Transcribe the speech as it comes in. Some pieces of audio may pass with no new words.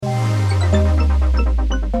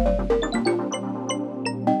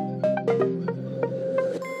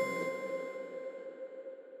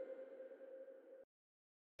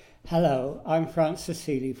Hello, I'm Francis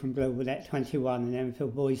Seeley from Global Net 21 and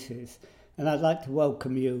Enfield Voices, and I'd like to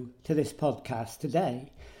welcome you to this podcast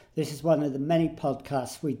today. This is one of the many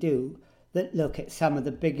podcasts we do that look at some of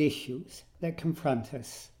the big issues that confront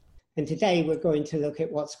us. And today we're going to look at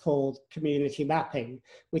what's called community mapping,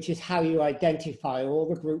 which is how you identify all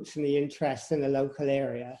the groups and the interests in the local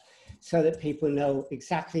area so that people know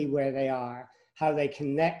exactly where they are, how they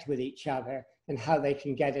connect with each other, and how they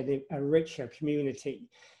can get a richer community.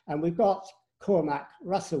 And we've got Cormac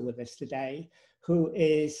Russell with us today, who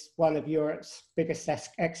is one of Europe's biggest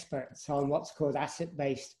experts on what's called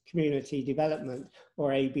asset-based community development,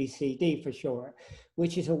 or ABCD for short,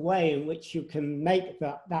 which is a way in which you can make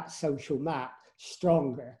that social map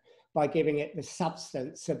stronger by giving it the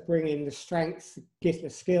substance of bringing the strengths, the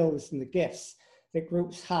skills and the gifts that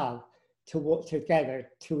groups have to work together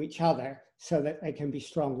to each other so that they can be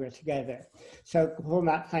stronger together. So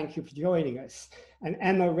Cormac, thank you for joining us. And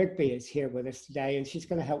Emma Rigby is here with us today, and she's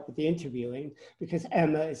going to help with the interviewing because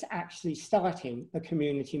Emma is actually starting a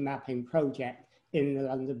community mapping project in the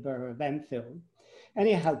London Borough of Enfield.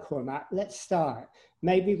 Anyhow, Cormac, let's start.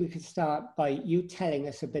 Maybe we could start by you telling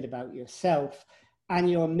us a bit about yourself and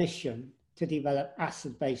your mission to develop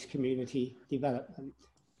asset-based community development.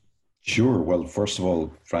 Sure. Well, first of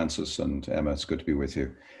all, Francis and Emma, it's good to be with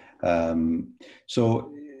you.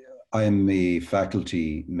 So I am a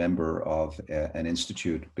faculty member of an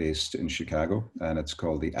institute based in Chicago, and it's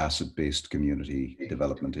called the Asset-Based Community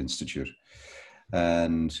Development Institute.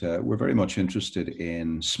 And we're very much interested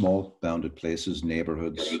in small bounded places,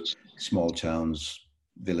 neighborhoods, small towns,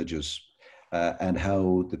 villages, and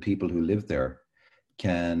how the people who live there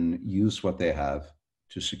can use what they have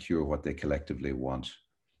to secure what they collectively want.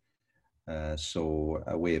 So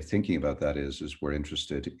a way of thinking about that is we're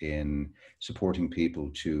interested in supporting people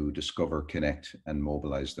to discover, connect, and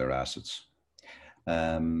mobilize their assets.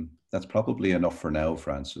 That's probably enough for now,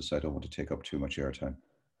 Francis. I don't want to take up too much airtime.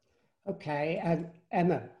 Okay, and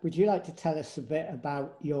Emma, would you like to tell us a bit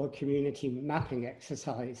about your community mapping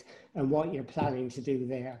exercise and what you're planning to do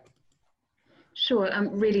there? Sure,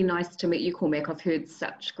 really nice to meet you, Cormac. I've heard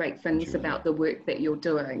such great things about the work that you're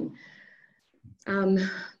doing.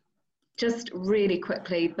 Just really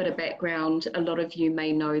quickly, bit of background. A lot of you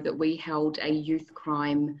may know that we held a youth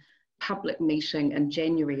crime public meeting in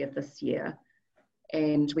January of this year.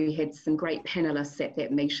 And we had some great panelists at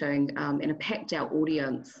that meeting and a packed out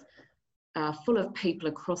audience full of people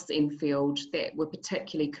across Enfield that were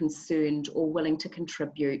particularly concerned or willing to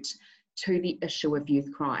contribute to the issue of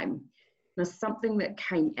youth crime. Now, something that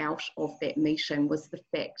came out of that meeting was the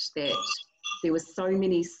fact that there were so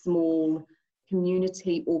many small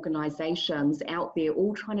community organisations out there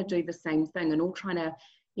all trying to do the same thing and all trying to,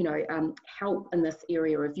 help in this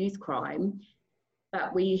area of youth crime,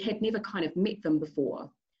 but we had never kind of met them before.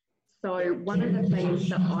 So one of the things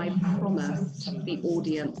that I promised the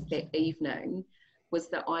audience that evening was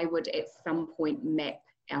that I would at some point map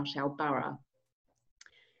out our borough.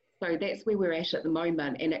 So that's where we're at the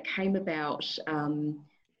moment, and it came about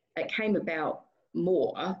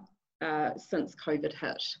more since COVID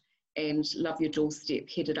hit. And Love Your Doorstep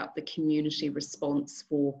headed up the community response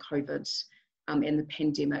for COVID and the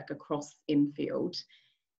pandemic across Enfield.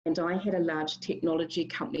 And I had a large technology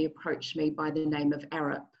company approach me by the name of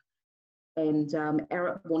Arup. And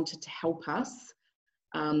Arup wanted to help us.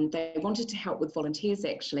 They wanted to help with volunteers,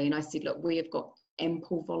 actually. And I said, look, we have got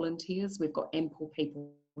ample volunteers. We've got ample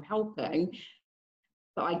people helping.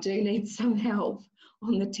 But I do need some help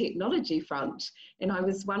on the technology front. And I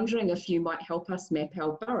was wondering if you might help us map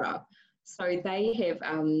our borough. So they have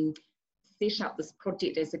set up this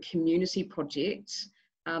project as a community project.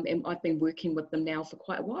 And I've been working with them now for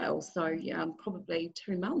quite a while, so probably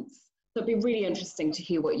 2 months. So it'd be really interesting to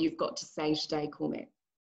hear what you've got to say today, Cormac.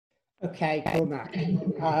 Okay, Cormac,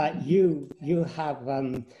 you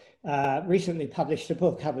have recently published a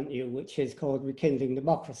book, haven't you, which is called Rekindling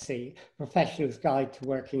Democracy, Professionals' Guide to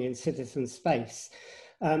Working in Citizen Space.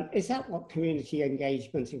 Is that what community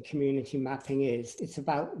engagement and community mapping is? It's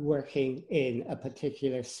about working in a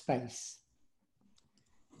particular space.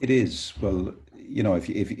 It is. Well,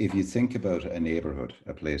 if you think about a neighborhood,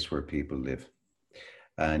 a place where people live,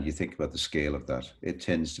 and you think about the scale of that, it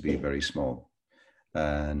tends to be very small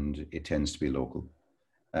and it tends to be local.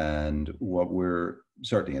 And what we're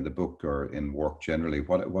certainly in the book or in work generally,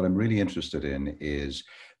 what I'm really interested in is,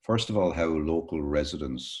 first of all, how local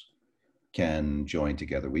residents can join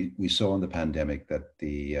together. We saw in the pandemic that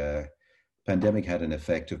the pandemic had an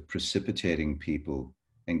effect of precipitating people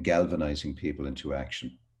and galvanizing people into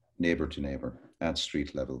action, neighbor to neighbor, at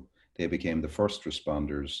street level. They became the first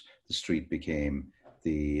responders. The street became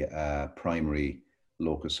the primary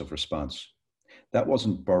locus of response. That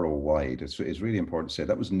wasn't borough-wide. It's really important to say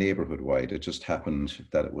that was neighbourhood-wide. It just happened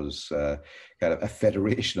that it was kind of a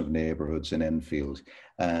federation of neighbourhoods in Enfield.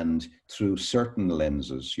 And through certain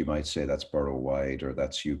lenses, you might say that's borough-wide, or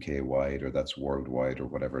that's UK-wide, or that's worldwide, or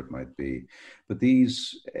whatever it might be. But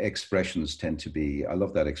these expressions tend to be, I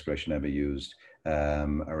love that expression Emma used,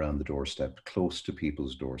 around the doorstep, close to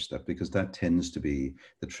people's doorstep, because that tends to be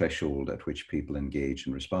the threshold at which people engage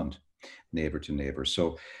and respond, neighbour to neighbour.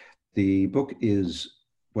 So the book is,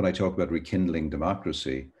 when I talk about rekindling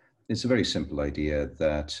democracy, it's a very simple idea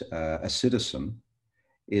that a citizen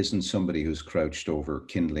isn't somebody who's crouched over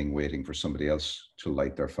kindling, waiting for somebody else to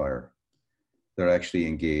light their fire. They're actually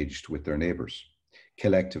engaged with their neighbours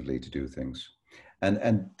collectively to do things.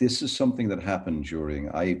 And this is something that happened during,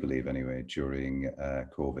 I believe anyway, during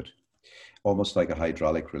COVID, almost like a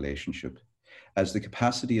hydraulic relationship. As the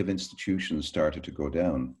capacity of institutions started to go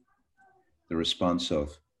down, the response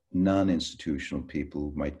of non-institutional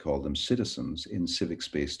people, might call them citizens, in civic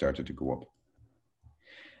space started to go up.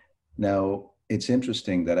 Now, it's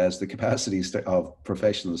interesting that as the capacity of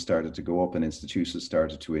professionals started to go up and institutions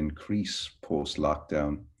started to increase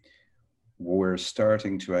post-lockdown, we're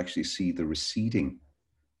starting to actually see the receding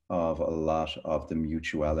of a lot of the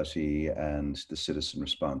mutuality and the citizen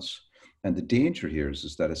response. And the danger here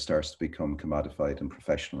is that it starts to become commodified and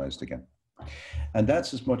professionalized again. And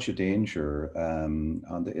that's as much a danger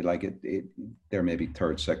there may be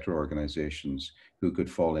third sector organizations who could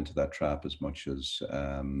fall into that trap as much as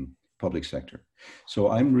public sector. So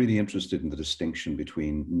I'm really interested in the distinction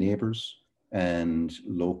between neighbors and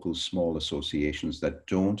local small associations that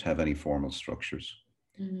don't have any formal structures,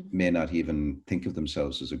 may not even think of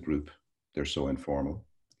themselves as a group. They're so informal.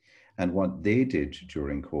 And what they did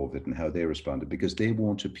during COVID and how they responded, because they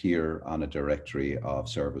won't appear on a directory of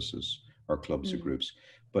services or clubs or groups.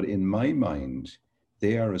 But in my mind,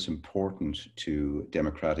 they are as important to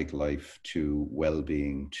democratic life, to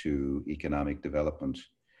well-being, to economic development,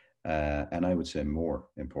 and I would say more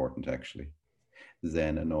important actually,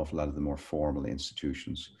 than an awful lot of the more formal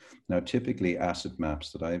institutions. Now, typically asset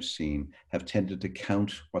maps that I've seen have tended to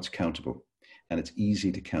count what's countable, and it's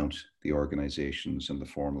easy to count the organizations and the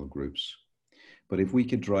formal groups. But if we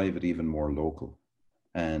could drive it even more local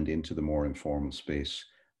and into the more informal space,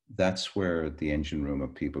 that's where the engine room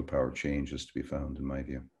of people power change is to be found, in my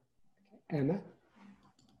view. Emma?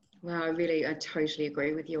 Well, I totally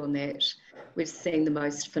agree with you on that. We've seen the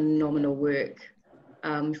most phenomenal work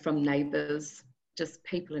from neighbours, just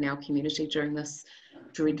people in our community during this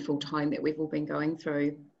dreadful time that we've all been going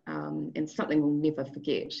through, and something we'll never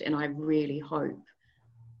forget. And I really hope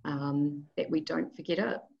that we don't forget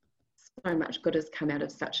it. So much good has come out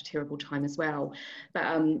of such a terrible time as well.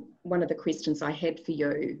 But one of the questions I had for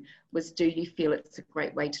you was, do you feel it's a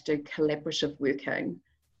great way to do collaborative working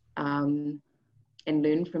and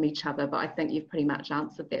learn from each other? But I think you've pretty much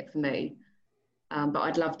answered that for me. But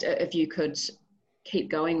I'd love to, if you could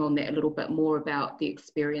keep going on that a little bit more about the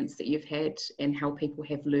experience that you've had and how people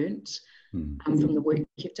have learnt from the work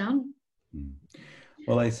you've done.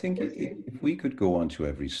 Well, I think if we could go onto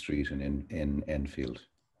every street in Enfield,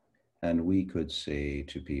 and we could say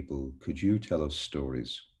to people, could you tell us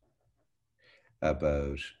stories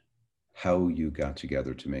about how you got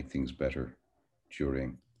together to make things better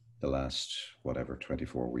during the last,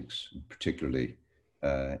 24 weeks, particularly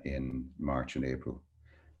in March and April?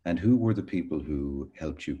 And who were the people who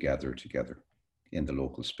helped you gather together in the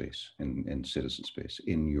local space, in citizen space,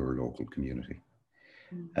 in your local community?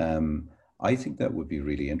 I think that would be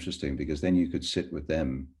really interesting, because then you could sit with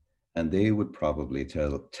them and they would probably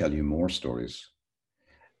tell you more stories.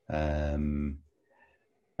 And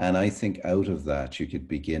I think out of that, you could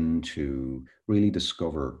begin to really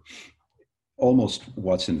discover almost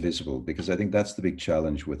what's invisible, because I think that's the big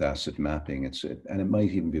challenge with asset mapping. And it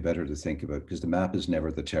might even be better to think about, because the map is never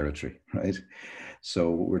the territory, right? So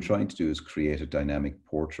what we're trying to do is create a dynamic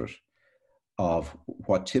portrait of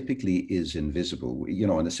what typically is invisible. You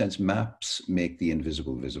know, in a sense, maps make the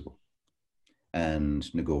invisible visible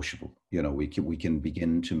and negotiable. You know, we can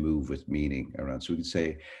begin to move with meaning around. So we could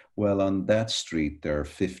say, well, on that street, there are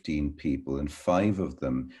 15 people and 5 of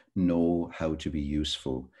them know how to be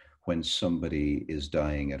useful when somebody is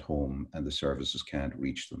dying at home and the services can't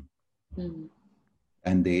reach them.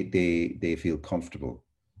 And they feel comfortable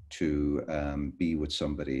to be with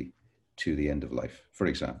somebody to the end of life, for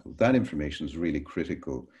example. That information is really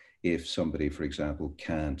critical if somebody, for example,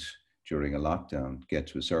 can't, during a lockdown, get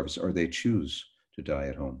to a service, or they choose to die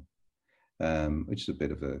at home, which is a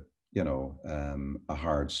bit of a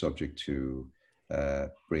hard subject to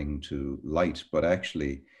bring to light. But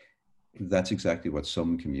actually, that's exactly what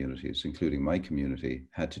some communities, including my community,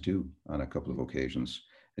 had to do on a couple of occasions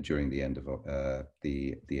during the end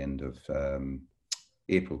of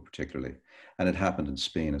April, particularly, and it happened in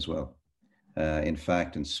Spain as well. In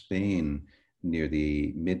fact, in Spain, near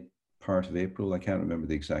the mid part of April, I can't remember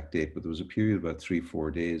the exact date, but there was a period of about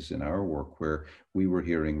 3-4 days in our work where we were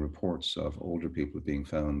hearing reports of older people being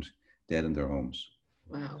found dead in their homes.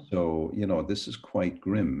 Wow. So, this is quite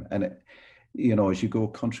grim. And, as you go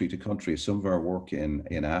country to country, some of our work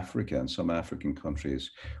in Africa and some African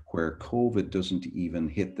countries where COVID doesn't even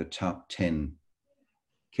hit the top 10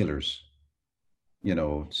 killers,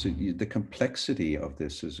 so the complexity of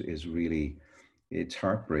this is really, it's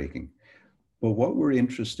heartbreaking. But what we're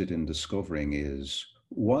interested in discovering is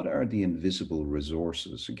what are the invisible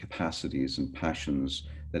resources and capacities and passions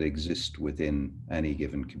that exist within any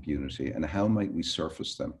given community, and how might we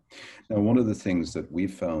surface them? Now, one of the things that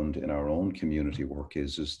we've found in our own community work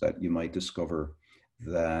is that you might discover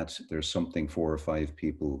that there's something 4 or 5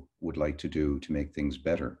 people would like to do to make things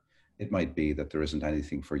better. It might be that there isn't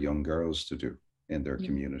anything for young girls to do in their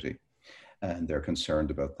community, and they're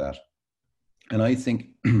concerned about that. And I think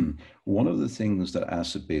one of the things that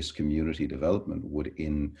asset-based community development would,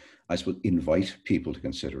 invite people to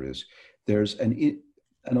consider is there's an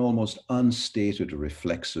almost unstated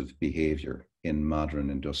reflexive behavior in modern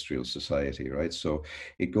industrial society, right? So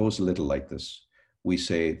it goes a little like this. We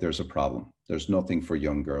say there's a problem. There's nothing for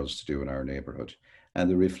young girls to do in our neighborhood. And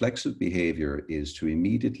the reflexive behavior is to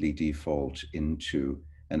immediately default into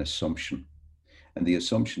an assumption. And the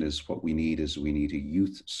assumption is we need a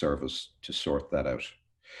youth service to sort that out.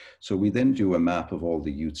 So we then do a map of all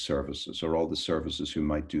the youth services or all the services who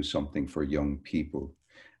might do something for young people.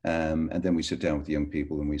 And then we sit down with the young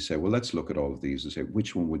people and we say, well, let's look at all of these and say,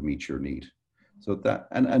 which one would meet your need? So that,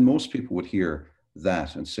 and most people would hear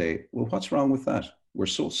that and say, well, what's wrong with that? We're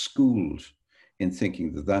so schooled in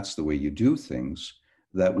thinking that that's the way you do things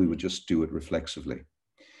that we would just do it reflexively.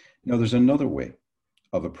 Now, there's another way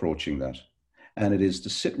of approaching that. And it is to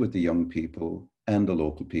sit with the young people and the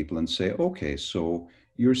local people and say, okay, so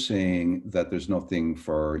you're saying that there's nothing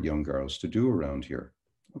for young girls to do around here.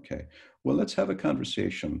 Okay, well, let's have a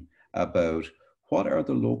conversation about what are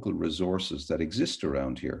the local resources that exist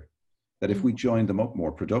around here that if we join them up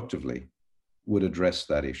more productively would address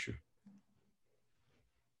that issue.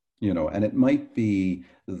 And it might be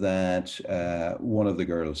that one of the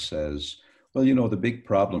girls says, well, the big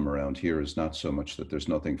problem around here is not so much that there's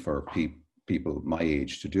nothing for people my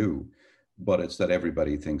age to do, but it's that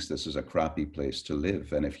everybody thinks this is a crappy place to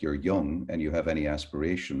live. And if you're young and you have any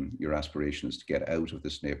aspiration, your aspiration is to get out of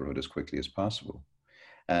this neighborhood as quickly as possible.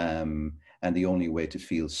 And the only way to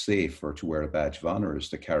feel safe or to wear a badge of honor is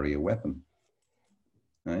to carry a weapon.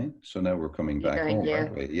 Right? So now we're coming back home,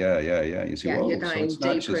 aren't we? Yeah. You see, you're going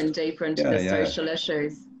deeper and deeper into the social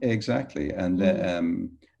issues. Exactly. And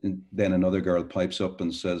then another girl pipes up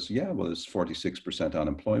and says, yeah, well, there's 46%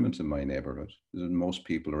 unemployment in my neighborhood. Most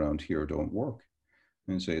people around here don't work.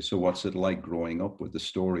 And say, so what's it like growing up with the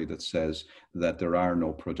story that says that there are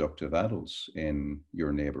no productive adults in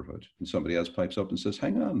your neighborhood? And somebody else pipes up and says,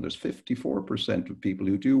 hang on, there's 54% of people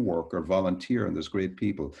who do work or volunteer, and there's great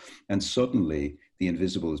people. And suddenly the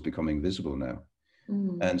invisible is becoming visible now.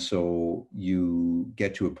 And so you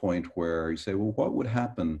get to a point where you say, well, what would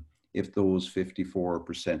happen if those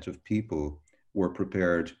 54% of people were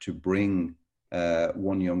prepared to bring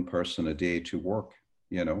one young person a day to work?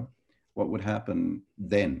 What would happen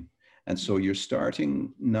then? And so you're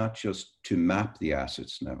starting not just to map the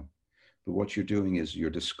assets now, but what you're doing is you're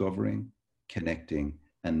discovering, connecting,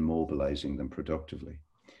 and mobilizing them productively.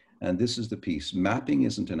 And this is the piece. Mapping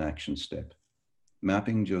isn't an action step.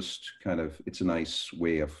 Mapping just it's a nice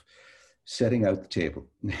way of setting out the table,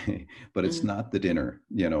 but it's not the dinner.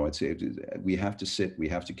 We have to sit, we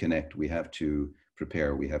have to connect, we have to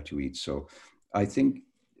prepare, we have to eat. So I think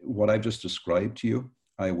what I've just described to you,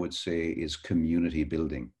 I would say, is community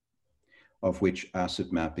building, of which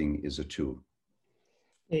asset mapping is a tool.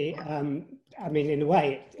 I mean, in a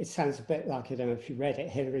way, it sounds a bit like, I don't know if you read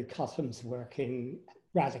it, Hilary Cotham's work in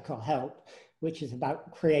Radical Help, which is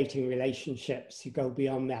about creating relationships. You go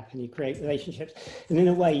beyond that and you create relationships. And in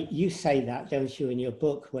a way, you say that, don't you, in your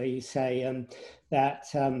book, where you say that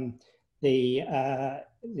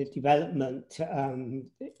the development,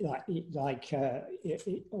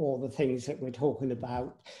 all the things that we're talking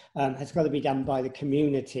about, has got to be done by the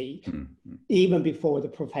community, even before the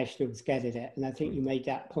professionals get at it. And I think you made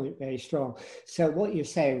that point very strong. So what you're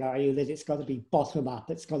saying, are you, that it's got to be bottom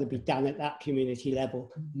up, it's got to be done at that community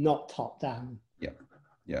level, not top down? Yeah,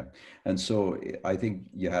 Yeah. And so I think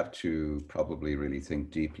you have to probably really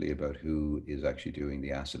think deeply about who is actually doing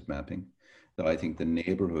the asset mapping. That I think the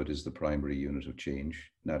neighborhood is the primary unit of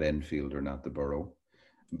change, not Enfield or not the borough,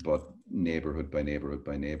 but neighborhood by neighborhood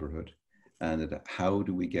by neighborhood. And how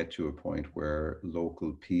do we get to a point where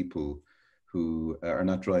local people who are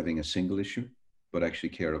not driving a single issue, but actually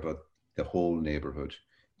care about the whole neighborhood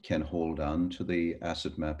can hold on to the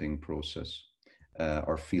asset mapping process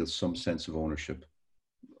or feel some sense of ownership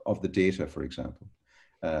of the data, for example.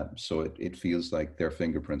 So it feels like their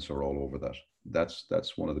fingerprints are all over that.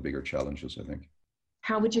 That's one of the bigger challenges, I think.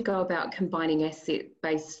 How would you go about combining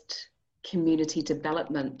asset-based community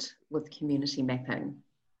development with community mapping?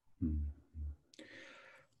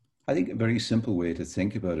 I think a very simple way to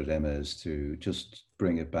think about it, Emma, is to just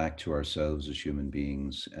bring it back to ourselves as human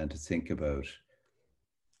beings and to think about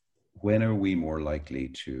when are we more likely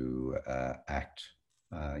to act,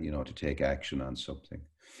 to take action on something.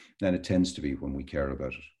 And it tends to be when we care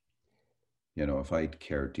about it. You know, if I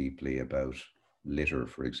care deeply about litter,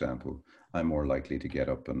 for example, I'm more likely to get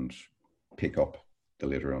up and pick up the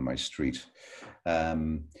litter on my street.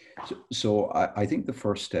 So I think the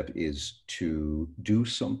first step is to do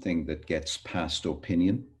something that gets past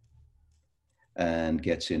opinion and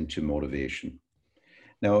gets into motivation.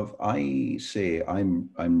 Now, if I say I'm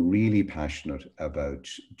really passionate about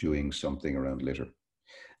doing something around litter,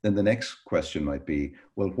 then the next question might be,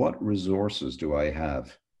 well, what resources do I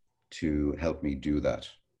have to help me do that?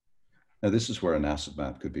 Now, this is where an asset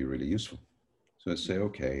map could be really useful. So say,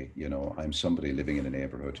 okay, I'm somebody living in a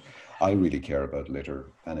neighborhood. I really care about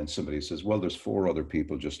litter. And then somebody says, well, there's 4 other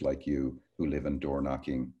people just like you who live in door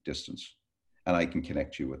knocking distance, and I can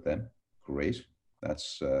connect you with them. Great.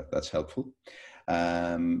 That's helpful.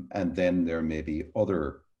 And then there may be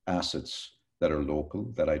other assets that are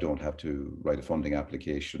local that I don't have to write a funding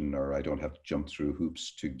application or I don't have to jump through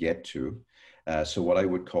hoops to get to. So what I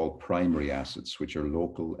would call primary assets, which are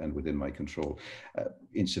local and within my control.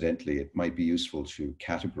 Incidentally, it might be useful to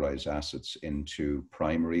categorize assets into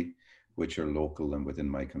primary, which are local and within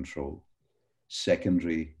my control.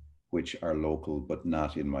 Secondary, which are local but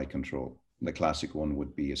not in my control. The classic one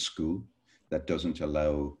would be a school that doesn't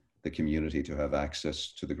allow the community to have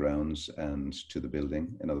access to the grounds and to the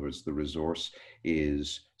building. In other words, the resource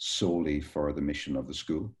is solely for the mission of the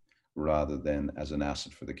school rather than as an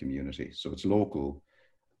asset for the community. So it's local,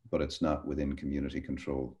 but it's not within community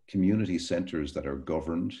control. Community centers that are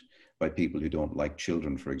governed by people who don't like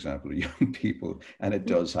children, for example, young people, and it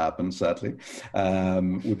does happen, sadly,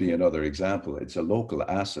 would be another example. It's a local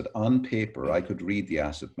asset. On paper, I could read the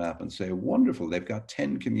asset map and say, wonderful, they've got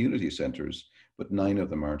 10 community centers, but 9 of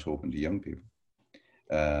them aren't open to young people.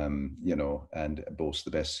 And boast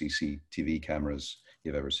the best CCTV cameras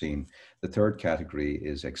you've ever seen. The third category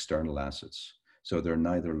is external assets. So they're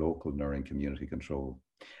neither local nor in community control.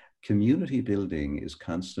 Community building is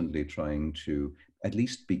constantly trying to at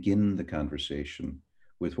least begin the conversation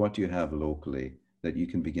with what you have locally that you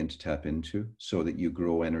can begin to tap into so that you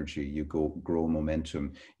grow energy, you grow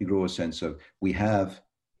momentum, you grow a sense of we have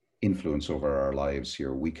influence over our lives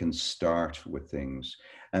here. We can start with things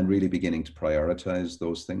and really beginning to prioritize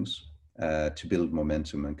those things to build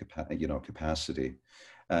momentum and capacity.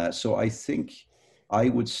 So I think I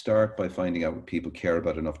would start by finding out what people care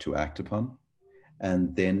about enough to act upon,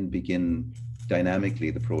 and then begin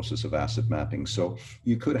dynamically the process of asset mapping. So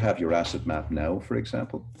you could have your asset map now, for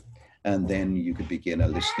example, and then you could begin a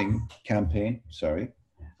listening campaign.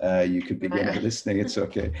 You could begin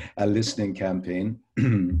a listening campaign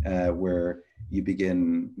where you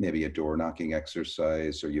begin maybe a door knocking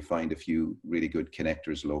exercise, or you find a few really good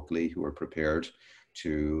connectors locally who are prepared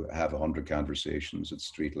to have 100 conversations at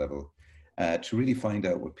street level to really find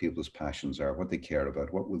out what people's passions are, what they care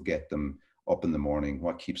about, what will get them up in the morning,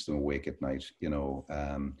 what keeps them awake at night,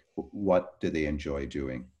 what do they enjoy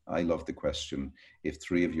doing? I love the question, if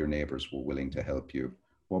 3 of your neighbors were willing to help you,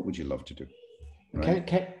 what would you love to do? Right?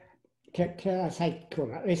 Can I say,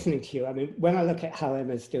 Cormac, listening to you, I mean, when I look at how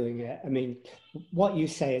Emma's doing it, I mean, what you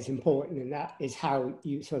say is important, and that is how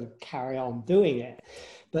you sort of carry on doing it.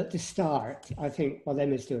 But to start, I think what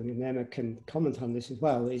Emma's doing, and Emma can comment on this as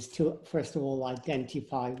well, is to, first of all,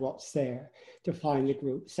 identify what's there, define the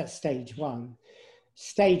groups. That's stage 1.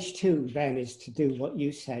 Stage 2 then is to do what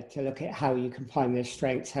you said, to look at how you can find their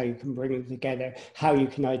strengths, how you can bring them together, how you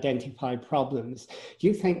can identify problems. Do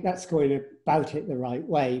you think that's going about it the right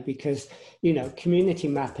way? Because, community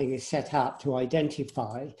mapping is set up to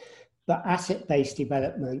identify, but asset-based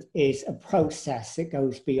development is a process that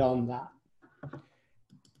goes beyond that.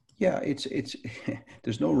 Yeah, it's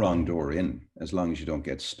there's no wrong door in as long as you don't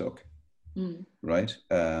get stuck. right?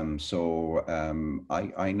 I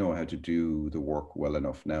know how to do the work well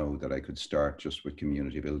enough now that I could start just with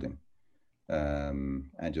community building.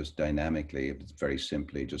 And just dynamically, very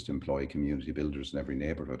simply, just employ community builders in every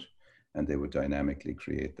neighborhood, and they would dynamically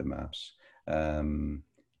create the maps.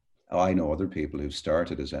 I know other people who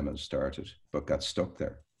started as Emma started, but got stuck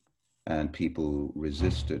there. And people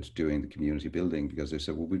resisted doing the community building because they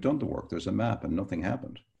said, well, we've done the work, there's a map, and nothing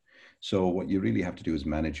happened. So what you really have to do is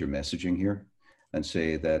manage your messaging here and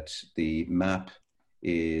say that the map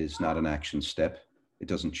is not an action step. It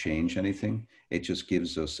doesn't change anything. It just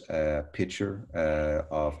gives us a picture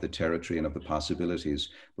of the territory and of the possibilities.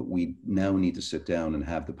 But we now need to sit down and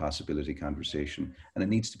have the possibility conversation, and it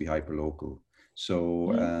needs to be hyperlocal.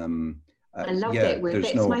 So I love that word.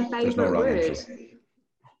 That's my favorite word. Intro.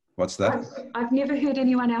 What's that? I've never heard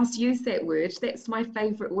anyone else use that word. That's my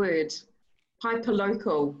favorite word.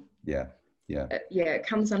 Hyperlocal. Yeah. It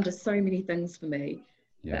comes under so many things for me.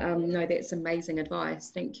 Yeah. No, that's amazing advice.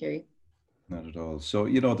 Thank you. Not at all. So,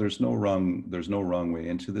 there's no wrong way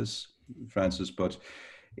into this, Frances, but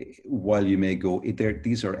while you may go there,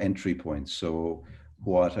 these are entry points. So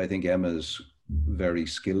what I think Emma's very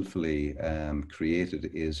skillfully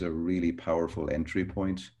created is a really powerful entry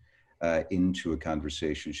point into a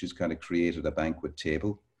conversation. She's kind of created a banquet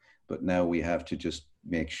table, but now we have to just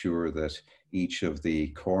make sure that each of the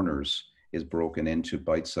corners is broken into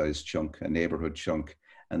bite-sized chunk, a neighborhood chunk,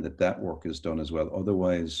 and that work is done as well.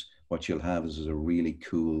 Otherwise, what you'll have is a really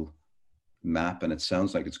cool map, and it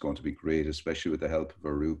sounds like it's going to be great, especially with the help of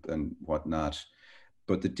Arup and whatnot.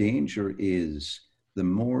 But the danger is the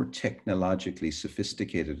more technologically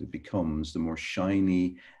sophisticated it becomes, the more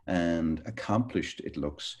shiny and accomplished it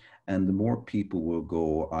looks, and the more people will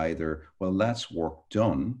go either, well, that's work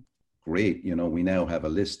done, great, we now have a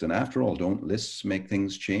list. And after all, don't lists make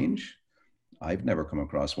things change? I've never come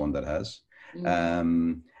across one that has.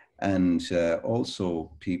 And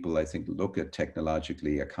also people, I think, look at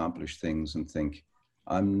technologically accomplished things and think,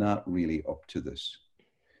 I'm not really up to this.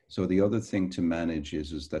 So the other thing to manage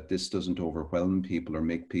is that this doesn't overwhelm people or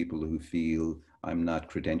make people who feel I'm not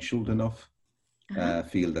credentialed enough,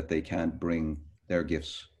 feel that they can't bring their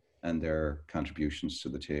gifts and their contributions to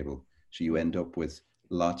the table. So you end up with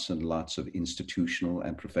lots and lots of institutional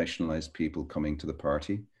and professionalized people coming to the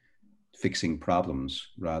party, fixing problems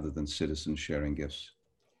rather than citizens sharing gifts.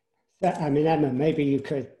 I mean, Emma, maybe you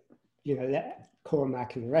could, let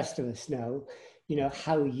Cormac and the rest of us know,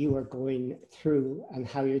 how you are going through and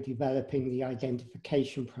how you're developing the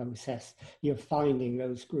identification process. You're finding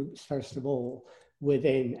those groups, first of all,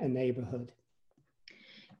 within a neighborhood.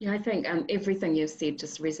 Yeah, I think everything you've said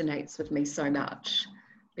just resonates with me so much,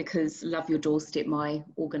 because Love Your Doorstep, my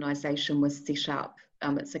organisation, was set up.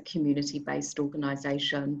 It's a community-based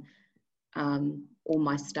organisation. All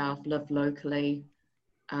my staff live locally.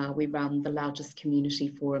 We run the largest community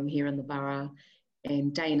forum here in the borough,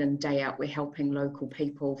 and day in and day out, we're helping local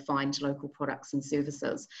people find local products and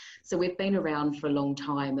services. So we've been around for a long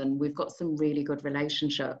time, and we've got some really good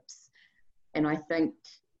relationships. And I think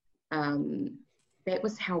that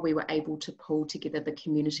was how we were able to pull together the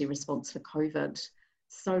community response for COVID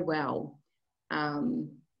so well.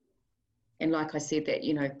 And like I said,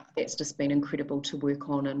 that, that's just been incredible to work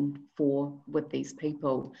on and with these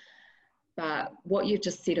people. But what you've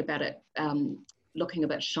just said about it looking a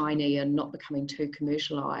bit shiny and not becoming too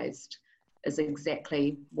commercialized is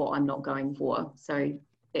exactly what I'm not going for. So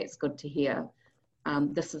that's good to hear.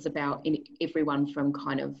 This is about everyone from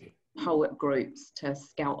kind of poet groups to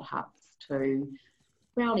scout huts to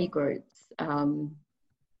brownie groups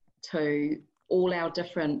to all our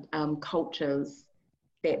different cultures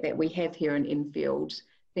that we have here in Enfield,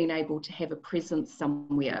 being able to have a presence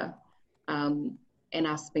somewhere and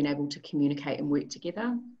us being able to communicate and work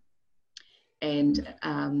together. And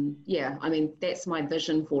I mean, that's my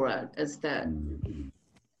vision for it, is that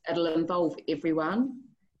it'll involve everyone.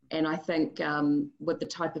 And I think with the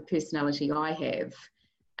type of personality I have,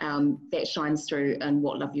 that shines through in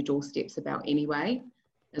what Love Your Doorstep's about anyway,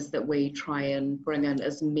 is that we try and bring in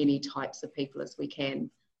as many types of people as we can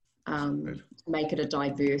to make it a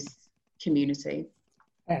diverse community.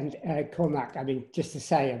 And Cormac, I mean, just to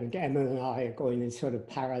say, I mean, Emma and I are going in sort of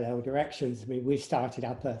parallel directions. I mean, we've started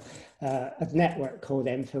up a network called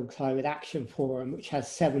Enfield Climate Action Forum, which has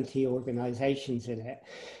 70 organisations in it.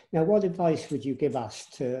 Now, what advice would you give us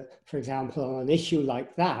to, for example, on an issue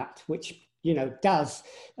like that, which, does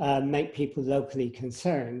make people locally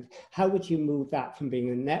concerned? How would you move that from being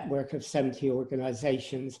a network of 70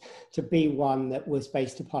 organisations to be one that was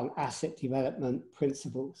based upon asset development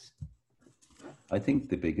principles? I think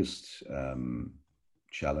the biggest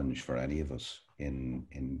challenge for any of us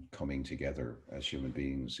in coming together as human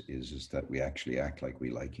beings is that we actually act like we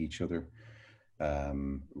like each other,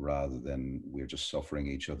 rather than we're just suffering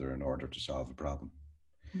each other in order to solve a problem.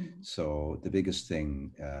 So the biggest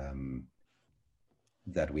thing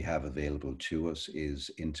that we have available to us is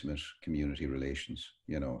intimate community relations,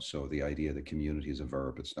 so the idea that community is a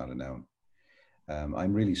verb, it's not a noun.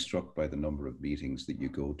 I'm really struck by the number of meetings that you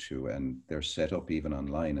go to, and they're set up even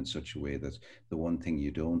online in such a way that the one thing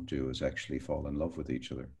you don't do is actually fall in love with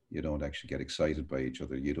each other. You don't actually get excited by each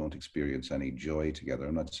other. You don't experience any joy together.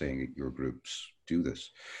 I'm not saying that your groups do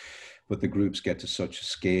this, but the groups get to such a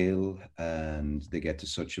scale and they get to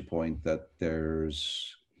such a point that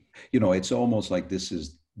there's, it's almost like this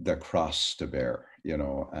is the cross to bear,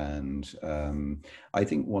 and I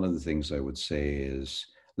think one of the things I would say is,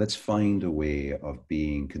 let's find a way of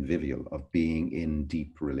being convivial, of being in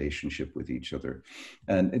deep relationship with each other.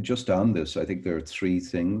 And just on this, I think there are three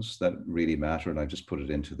things that really matter, and I just put it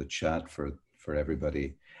into the chat for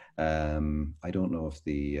everybody. I don't know if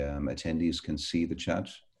the attendees can see the chat.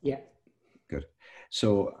 Yeah. Good.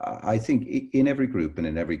 So I think in every group and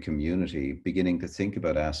in every community, beginning to think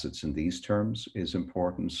about assets in these terms is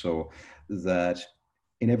important, so that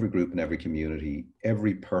in every group and every community,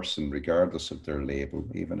 every person, regardless of their label,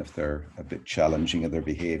 even if they're a bit challenging in their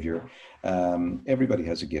behavior, everybody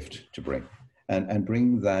has a gift to bring. And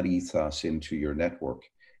bring that ethos into your network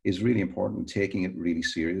is really important, taking it really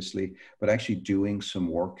seriously, but actually doing some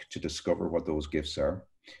work to discover what those gifts are.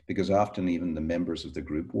 Because often even the members of the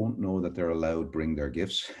group won't know that they're allowed to bring their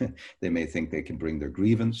gifts. They may think they can bring their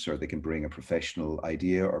grievance, or they can bring a professional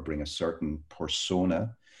idea, or bring a certain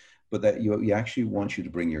persona, but that you actually want you to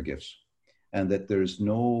bring your gifts, and that there's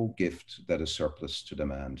no gift that is surplus to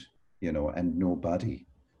demand, and nobody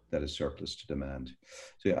that is surplus to demand.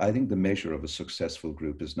 So I think the measure of a successful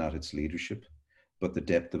group is not its leadership, but the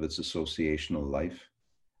depth of its associational life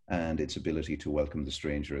and its ability to welcome the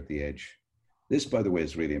stranger at the edge. This, by the way,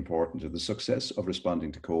 is really important. The success of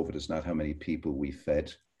responding to COVID is not how many people we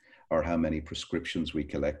fed or how many prescriptions we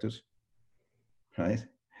collected, right?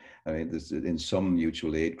 I mean, in some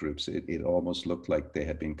mutual aid groups, it almost looked like they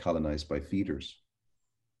had been colonized by feeders,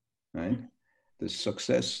 right? The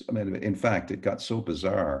success, I mean, in fact, it got so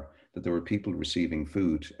bizarre that there were people receiving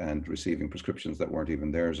food and receiving prescriptions that weren't even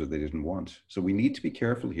theirs or they didn't want. So we need to be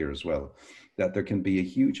careful here as well, that there can be a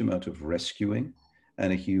huge amount of rescuing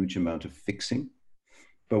and a huge amount of fixing.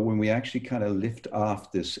 But when we actually kind of lift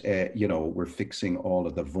off this, we're fixing all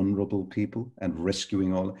of the vulnerable people and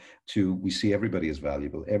rescuing we see everybody as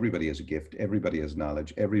valuable, everybody has a gift, everybody has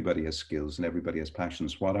knowledge, everybody has skills, and everybody has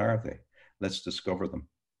passions. What are they? Let's discover them.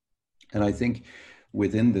 And I think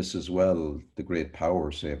within this as well, the great power,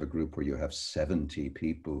 say, of a group where you have 70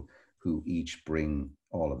 people who each bring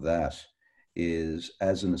all of that is,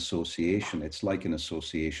 as an association, it's like an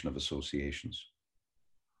association of associations.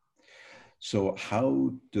 So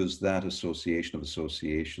how does that association of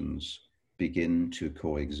associations begin to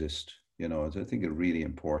coexist? It's, I think, a really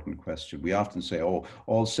important question. We often say, oh,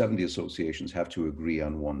 all 70 associations have to agree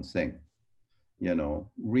on one thing.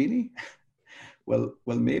 Really? Well,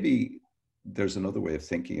 maybe there's another way of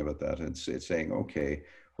thinking about that. It's saying, okay,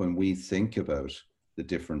 when we think about the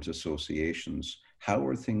different associations, how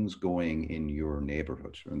are things going in your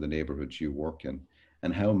neighborhood or in the neighborhoods you work in?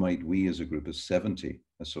 And how might we as a group of 70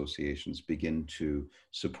 associations begin to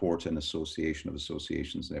support an association of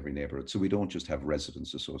associations in every neighborhood? So we don't just have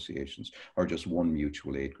residence associations or just one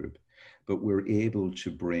mutual aid group, but we're able to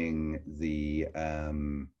bring the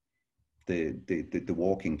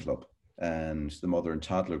walking club and the mother and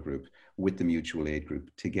toddler group with the mutual aid group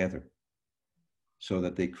together, so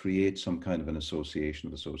that they create some kind of an association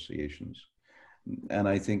of associations. And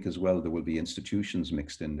I think as well, there will be institutions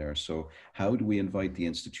mixed in there. So how do we invite the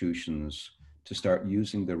institutions to start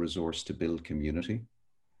using their resource to build community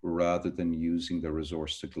rather than using their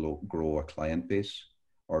resource to grow a client base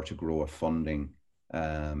or to grow a funding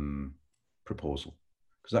proposal?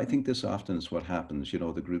 Because I think this often is what happens. The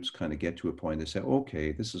groups kind of get to a point, they say,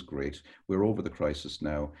 okay, this is great. We're over the crisis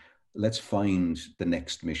now. Let's find the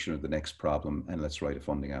next mission or the next problem, and let's write a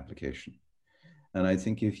funding application. And I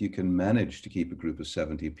think if you can manage to keep a group of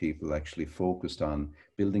 70 people actually focused on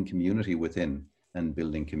building community within and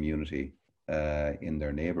building community in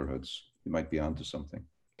their neighborhoods, you might be onto something.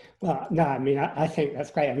 Well, no, I mean, I think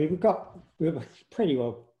that's great. I mean, we were pretty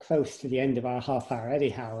well close to the end of our half hour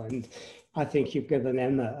anyhow, and I think you've given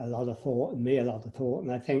them a lot of thought and me a lot of thought,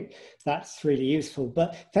 and I think that's really useful.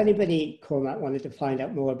 But if anybody, Cormac, wanted to find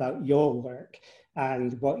out more about your work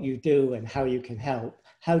and what you do and how you can help,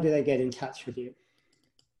 how do they get in touch with you?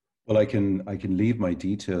 Well, I can leave my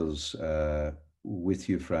details with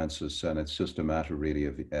you, Francis, and it's just a matter really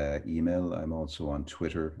of email. I'm also on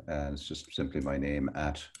Twitter, and it's just simply my name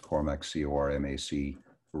at Cormac, Cormac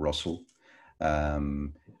Russell.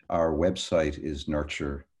 Our website is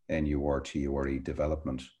nurture, NURTURE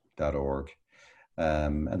development.org.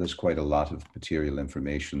 And there's quite a lot of material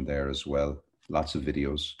information there as well. Lots of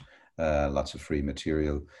videos, lots of free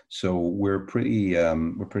material. So we're pretty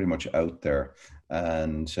much out there.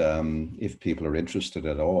 And if people are interested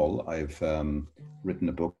at all, I've written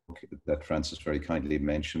a book that Francis very kindly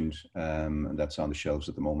mentioned, and that's on the shelves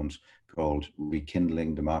at the moment, called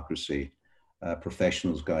Rekindling Democracy, a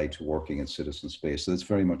Professional's Guide to Working in Citizen Space. So it's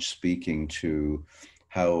very much speaking to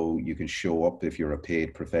how you can show up if you're a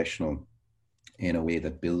paid professional in a way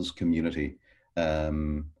that builds community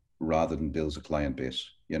rather than builds a client base.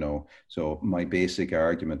 So my basic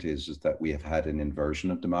argument is that we have had an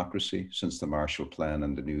inversion of democracy since the Marshall Plan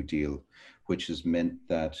and the New Deal, which has meant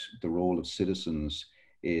that the role of citizens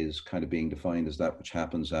is kind of being defined as that which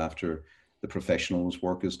happens after the professional's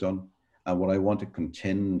work is done. And what I want to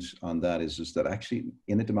contend on that is that actually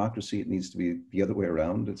in a democracy, it needs to be the other way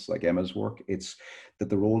around. It's like Emma's work. It's that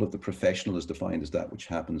the role of the professional is defined as that which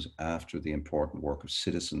happens after the important work of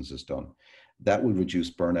citizens is done. That will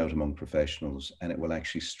reduce burnout among professionals, and it will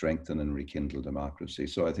actually strengthen and rekindle democracy.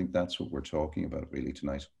 So I think that's what we're talking about really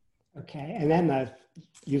tonight. Okay, and Emma,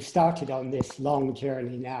 you've started on this long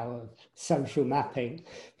journey now of social mapping,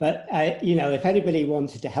 but if anybody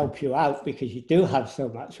wanted to help you out, because you do have so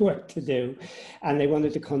much work to do, and they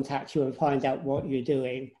wanted to contact you and find out what you're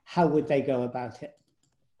doing, how would they go about it?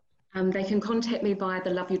 They can contact me via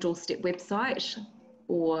the Love Your Doorstep website,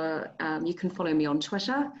 or you can follow me on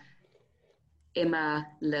Twitter. Emma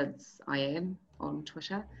Lives, I am on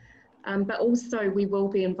Twitter. But also we will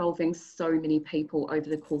be involving so many people over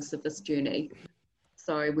the course of this journey.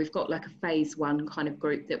 So we've got like a phase 1 kind of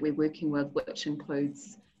group that we're working with, which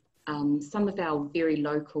includes some of our very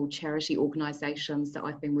local charity organisations that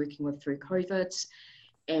I've been working with through COVID.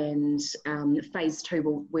 And phase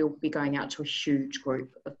 2 we'll be going out to a huge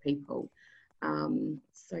group of people.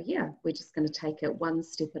 So yeah, we're just going to take it one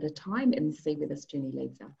step at a time and see where this journey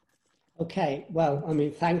leads us. Okay, well,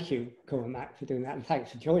 thank you, Cormac, for doing that, and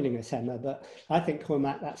thanks for joining us, Emma. But I think,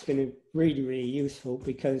 Cormac, that's been really, really useful,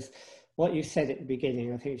 because what you said at the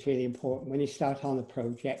beginning, I think is really important. When you start on a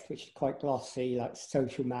project, which is quite glossy, like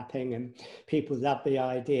social mapping, and people love the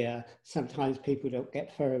idea, sometimes people don't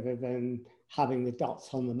get further than having the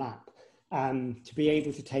dots on the map. To be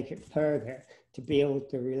able to take it further, to build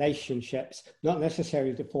the relationships, not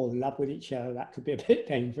necessarily to fall in love with each other, that could be a bit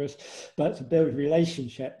dangerous, but to build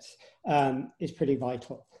relationships is pretty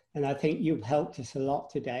vital. And I think you've helped us a lot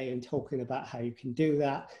today in talking about how you can do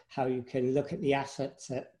that, how you can look at the assets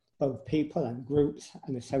that both people and groups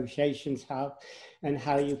and associations have, and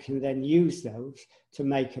how you can then use those to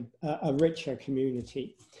make a richer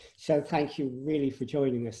community. So thank you really for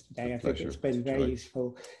joining us today. I think it's been very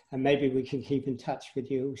useful, and maybe we can keep in touch with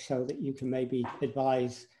you so that you can maybe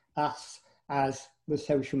advise us as the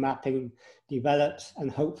social mapping develops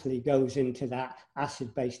and hopefully goes into that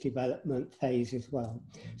asset-based development phase as well.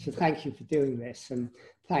 So thank you for doing this, and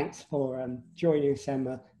thanks for joining us,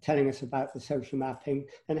 Emma, telling us about the social mapping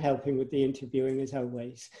and helping with the interviewing as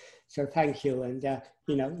always. So thank you, and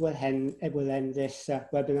we'll end this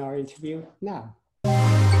webinar interview now.